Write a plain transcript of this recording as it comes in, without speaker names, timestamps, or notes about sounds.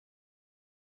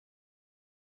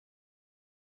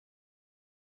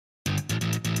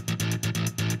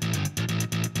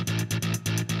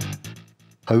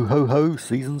Ho ho ho,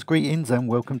 season's greetings and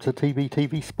welcome to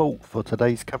TBTVSport for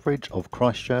today's coverage of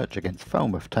Christchurch against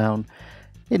Falmouth Town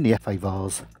in the FA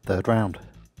Vase third round.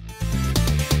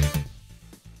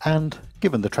 And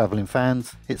given the travelling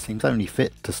fans, it seems only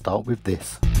fit to start with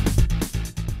this.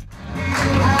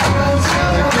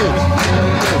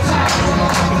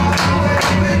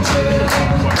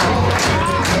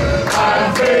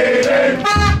 I'm feeling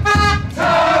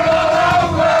town all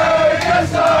over,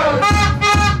 yes I'm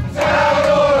town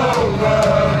all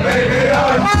over, baby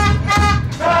I'm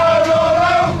town all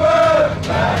over,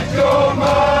 that's your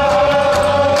mind.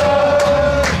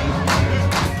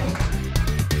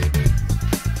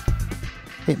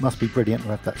 It must be brilliant to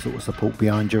have that sort of support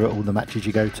behind you at all the matches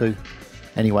you go to.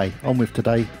 Anyway, on with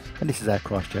today, and this is how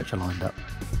Christchurch are lined up.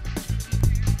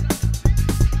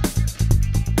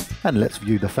 And let's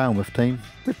view the Falmouth team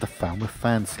with the Falmouth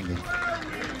fans singing.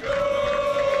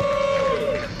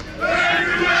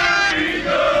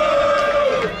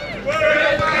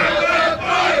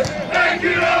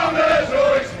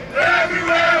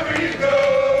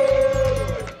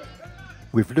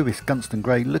 With Lewis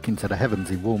Gunston-Gray looking to the heavens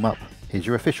in warm-up, here's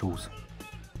your officials.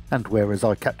 And whereas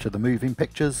I capture the moving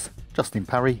pictures, Justin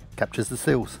Parry captures the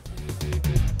stills.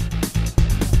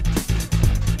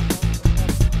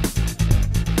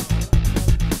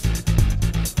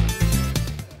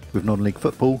 With non-league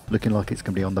football looking like it's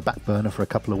going to be on the back burner for a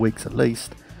couple of weeks at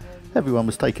least, everyone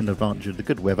was taking advantage of the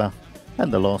good weather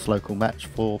and the last local match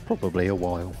for probably a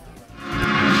while.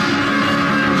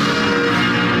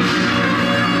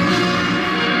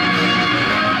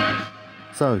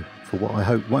 So, for what I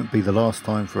hope won't be the last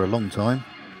time for a long time,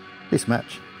 this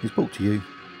match is brought to you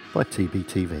by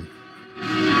TBTV.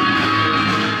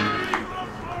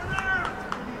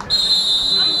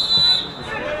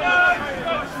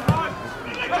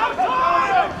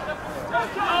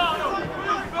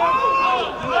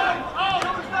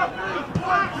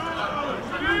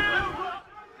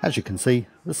 As you can see,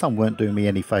 the sun weren't doing me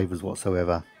any favours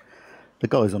whatsoever. The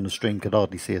guys on the stream could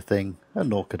hardly see a thing, and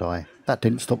nor could I. That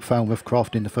didn't stop Falmouth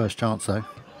crafting the first chance though.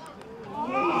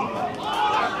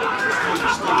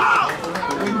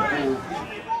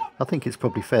 I think it's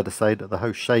probably fair to say that the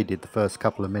host shaded the first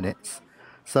couple of minutes,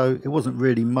 so it wasn't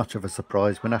really much of a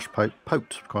surprise when Ash Pope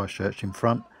poked Christchurch in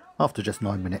front after just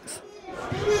 9 minutes.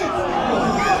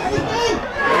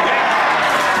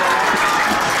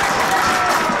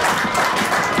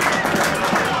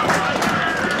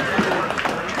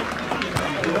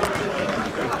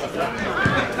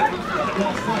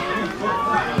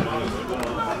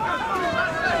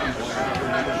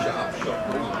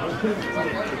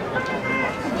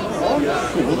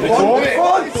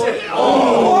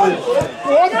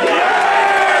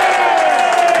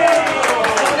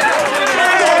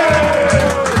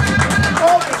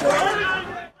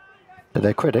 To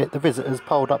their credit, the visitors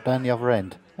piled up down the other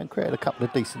end and created a couple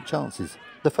of decent chances.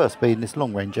 The first being this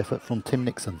long-range effort from Tim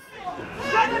Nixon.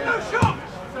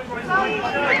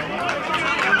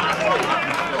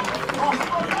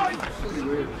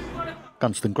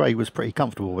 Gunston-Gray was pretty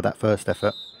comfortable with that first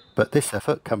effort, but this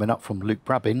effort coming up from Luke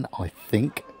Brabbin, I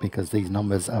think, because these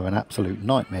numbers are an absolute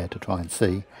nightmare to try and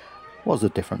see, was a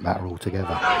different matter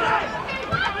altogether.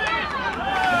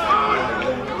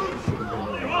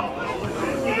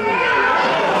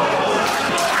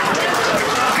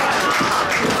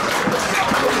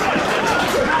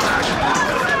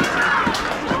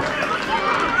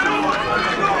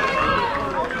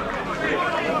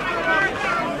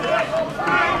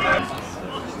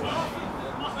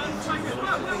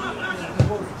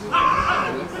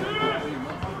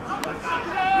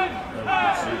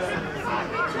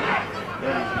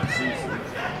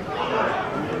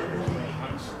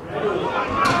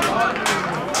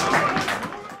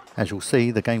 As you'll see,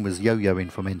 the game was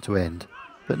yo-yoing from end to end,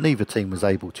 but neither team was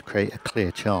able to create a clear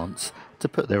chance to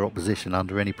put their opposition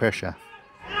under any pressure.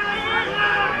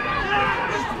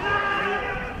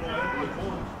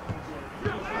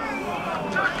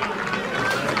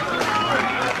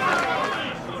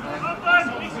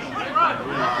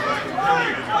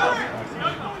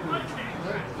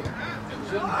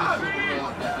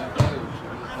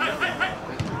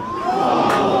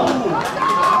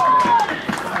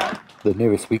 The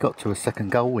nearest we got to a second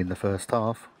goal in the first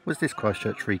half was this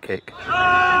Christchurch free kick.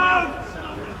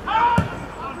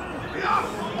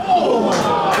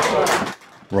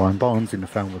 Ryan Barnes in the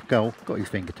Falmouth goal got his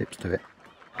fingertips to it.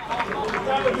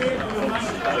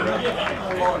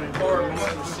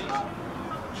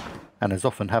 And as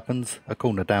often happens, a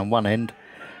corner down one end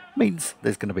means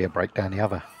there's going to be a break down the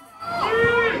other.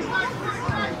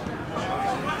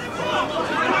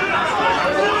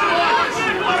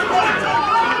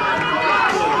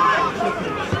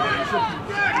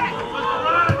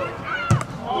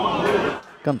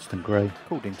 Gunston Gray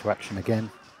called into action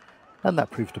again, and that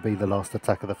proved to be the last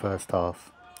attack of the first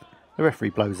half. The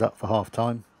referee blows up for half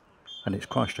time, and it's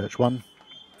Christchurch 1,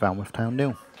 Falmouth Town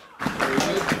 0.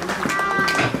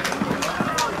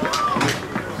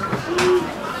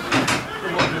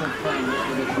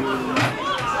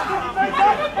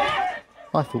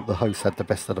 I thought the hosts had the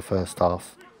best of the first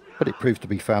half, but it proved to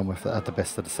be Falmouth that had the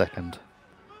best of the second.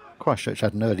 Christchurch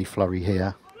had an early flurry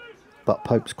here, but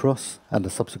Pope's cross and the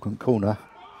subsequent corner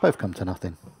both come to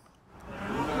nothing.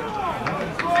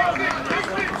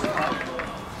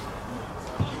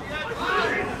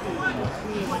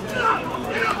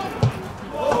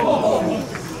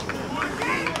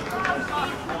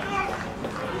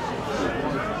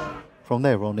 From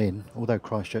there on in, although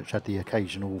Christchurch had the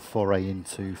occasional foray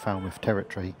into Falmouth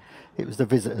territory, it was the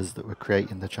visitors that were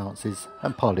creating the chances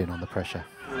and piling on the pressure.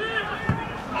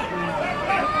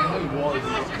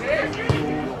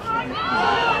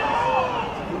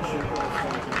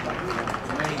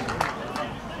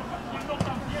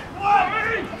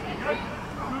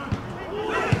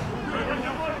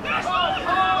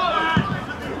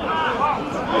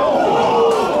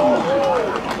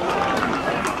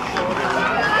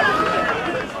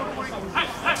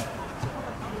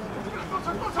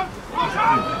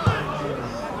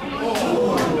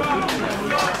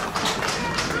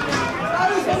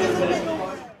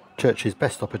 Church's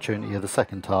best opportunity of the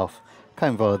second half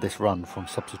came via this run from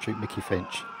substitute Mickey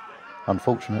Finch.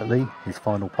 Unfortunately, his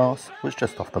final pass was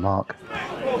just off the mark.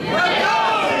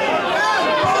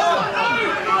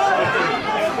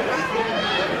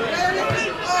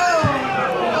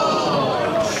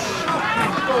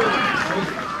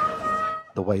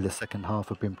 The way the second half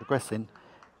had been progressing,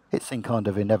 it seemed kind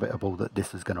of inevitable that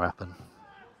this was going to happen.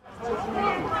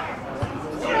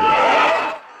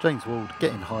 James Ward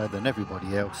getting higher than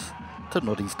everybody else to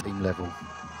nod his team level.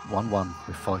 1-1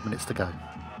 with 5 minutes to go.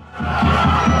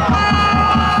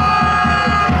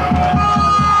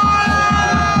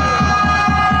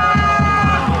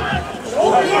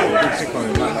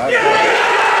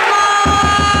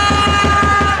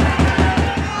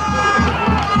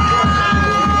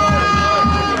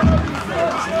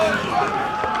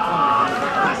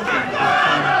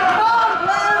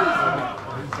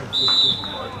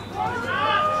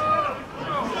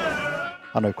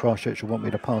 I know Christchurch will want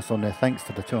me to pass on their thanks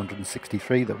to the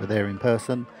 263 that were there in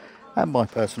person, and my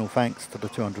personal thanks to the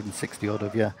 260 odd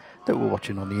of you that were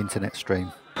watching on the internet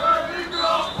stream.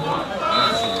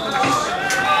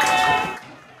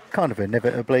 Kind of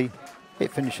inevitably,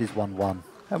 it finishes 1-1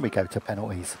 and we go to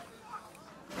penalties.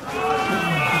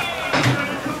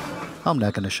 I'm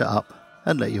now going to shut up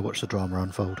and let you watch the drama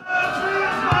unfold.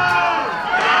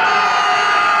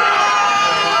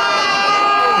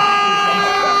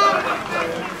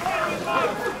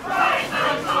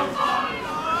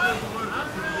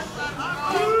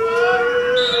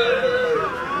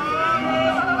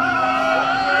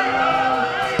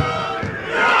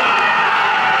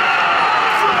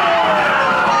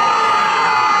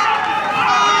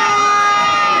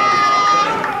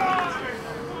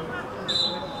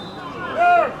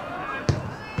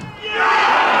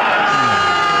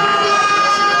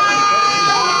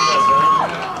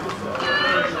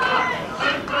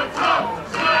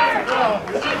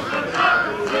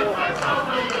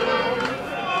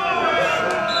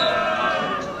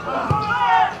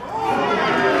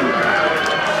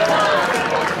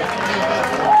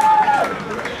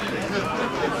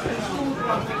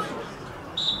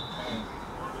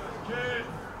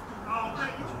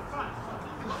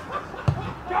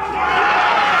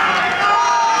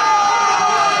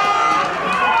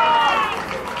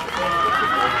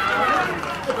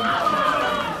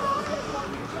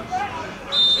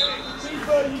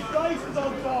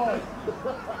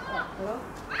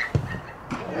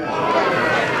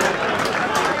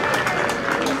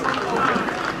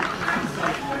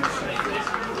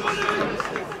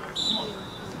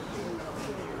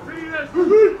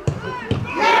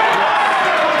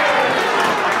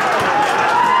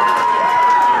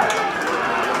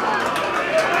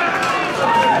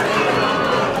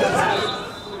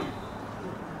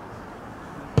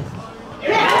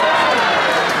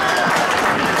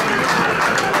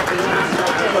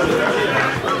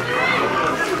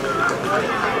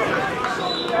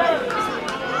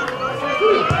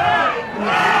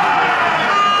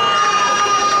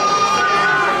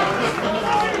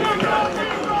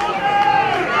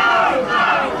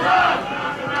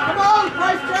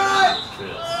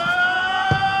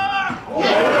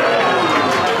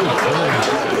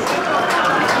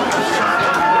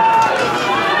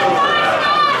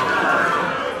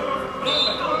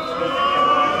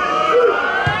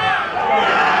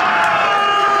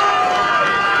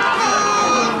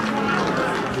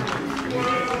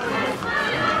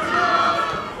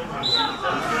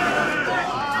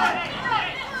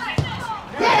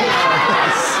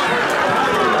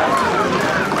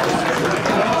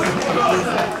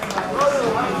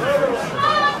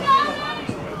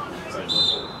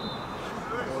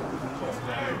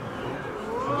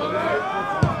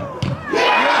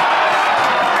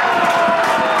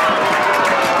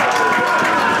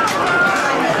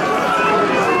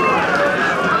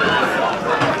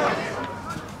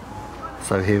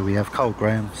 So here we have Carl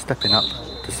Graham stepping up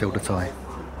to seal the tie.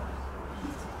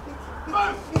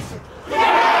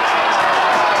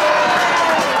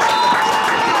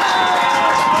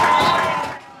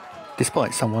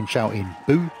 Despite someone shouting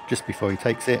boo just before he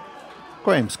takes it,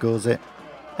 Graham scores it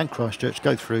and Christchurch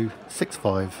go through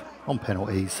 6-5 on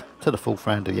penalties to the 4th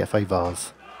round of the FA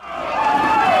Vase.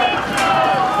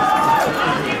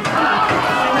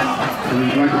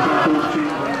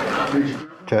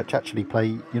 Church actually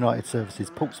play United Services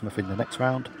Portsmouth in the next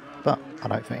round, but I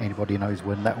don't think anybody knows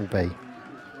when that will be.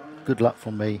 Good luck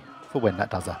from me for when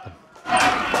that does happen.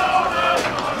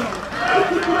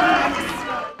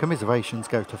 Commiserations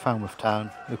go to Falmouth Town,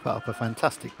 who put up a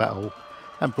fantastic battle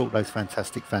and brought those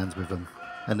fantastic fans with them,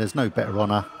 and there's no better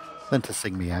honour than to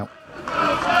sing me out.